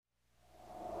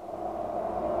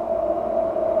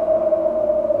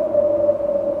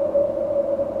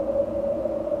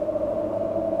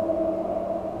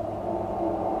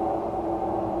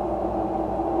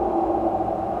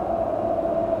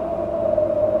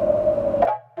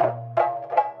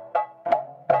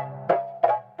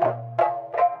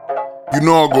can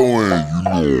all go in,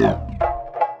 you know.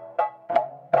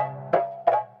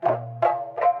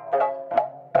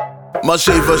 My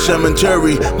safe a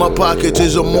cemetery, my pocket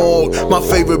is a morgue. My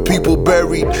favorite people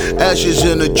buried, ashes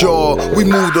in a jar. We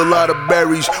moved a lot of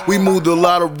berries, we moved a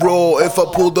lot of raw. If I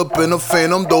pulled up in a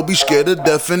phantom, don't be scared of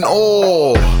death and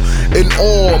all. In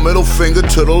all, middle finger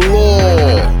to the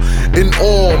law. In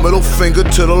all, middle finger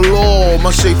to the law.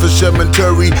 My safe a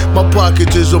cemetery, my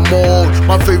pocket is a morgue.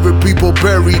 My favorite people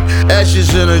buried,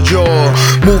 ashes in a jar.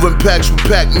 Moving packs with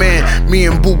Pac-Man, me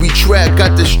and Booby Track.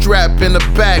 Got the strap in the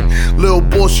back, Lil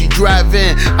Bossy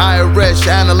driving. IRS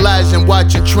analyzing,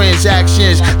 watching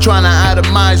transactions. Trying to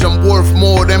itemize, I'm worth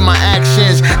more than my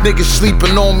actions. Niggas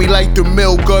sleeping on me like the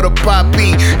milk of the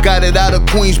poppy. Got it out of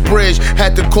Queensbridge,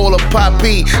 had to call a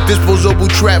poppy. Disposable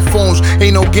trap phones,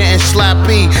 ain't no getting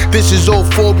sloppy. This is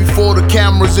 04 before the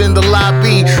cameras in the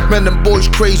lobby. Man, them boys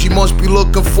crazy, must be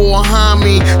looking for a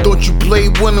homie. Don't you play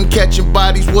with them, catching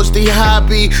bodies, what's they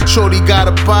hobby? Shorty got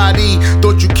a body,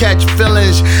 don't you catch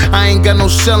feelings? I ain't got no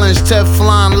ceilings,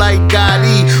 Teflon like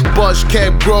Gotti. Buzz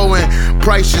kept growing,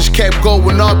 prices kept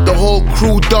going up, the whole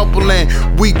crew doubling.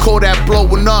 We call that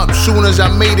blowing up. Soon as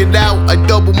I made it out, I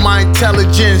doubled my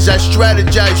intelligence. I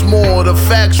strategized more, the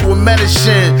facts were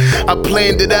medicine. I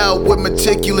planned it out with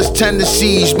meticulous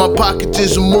tendencies. My pocket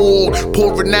is a morgue,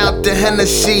 pouring out the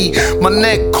Hennessy. My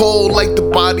neck cold like the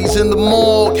bodies in the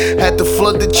morgue. Had to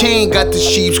flood the chain, got the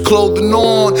sheep's clothing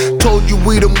on. Told you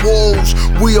we them wolves,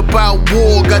 we about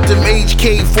war. Got them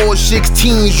HK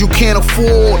 416s you can't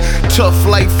afford. Tough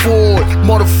like Ford,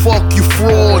 motherfuck you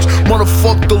frauds.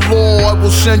 Motherfuck the law, I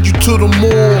will send you to the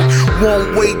morgue.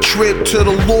 One way trip to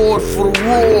the Lord for the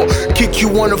raw. Kick you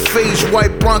on the face,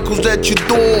 white Broncos at your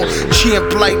door.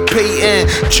 Champ like Peyton,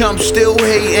 chump still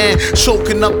hating.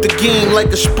 Soaking up the game like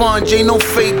a sponge, ain't no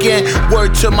faking.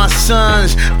 Word to my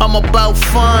sons, I'm about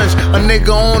funds. A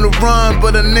nigga on the run,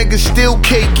 but a nigga still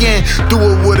caking. Do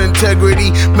it with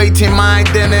integrity, maintain my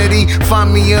identity.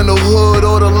 Find me in the hood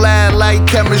or the lab like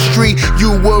chemistry.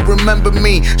 You will remember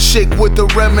me, sick with the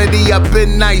remedy. I've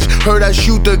been nice, heard I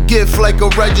shoot the gift like a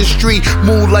registry.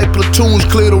 Move like platoons,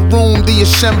 clear the room, the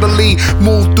assembly.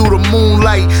 Move through the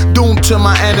moonlight, doomed to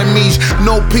my enemies.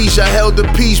 No peace, I held the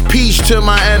peace, peace to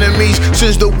my enemies.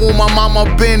 Since the womb, my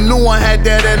mama been knew I had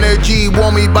that energy.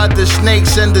 Warned me about the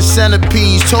snakes and the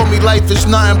centipedes. Told me life is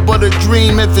nothing but a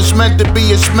dream. If it's meant to be,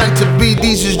 it's meant to be.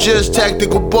 These is just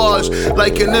tactical bars,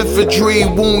 like an infantry.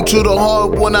 Wound to the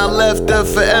heart when I left there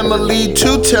for Emily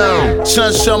to town.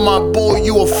 Son, my boy,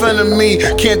 you offended me.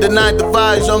 Can't deny the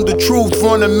vibes, I'm the truth.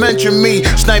 Run and mention me.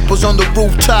 Snipers on the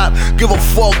rooftop, give a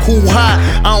fuck who hot.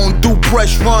 I don't do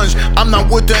press runs, I'm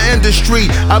not with the industry.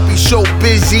 I be so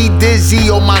busy, dizzy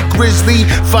on my grizzly.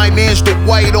 Finance the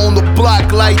white on the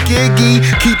block like Iggy.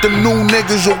 Keep them new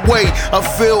niggas away, I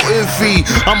feel iffy.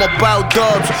 I'm about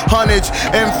dubs, hundreds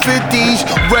and 50s.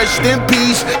 Rest in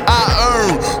peace, I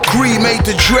earn. Cremate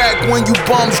the track when you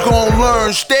bums gon'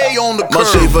 learn. Stay on the curb. My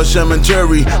safe a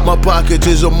cemetery, my pocket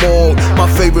is a morgue. My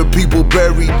favorite people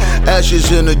buried,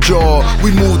 ashes in a jar.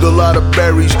 We moved a lot of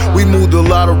berries, we moved a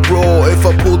lot of raw. If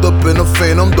I pulled up in a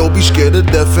phantom, don't be scared of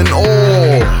death and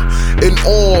all. In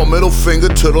all, middle finger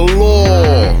to the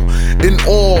law. In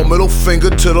all, middle finger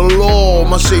to the law.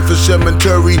 My safest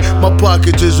cemetery, my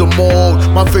pocket is a morgue.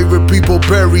 My favorite people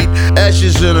buried,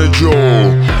 ashes in a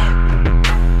jar.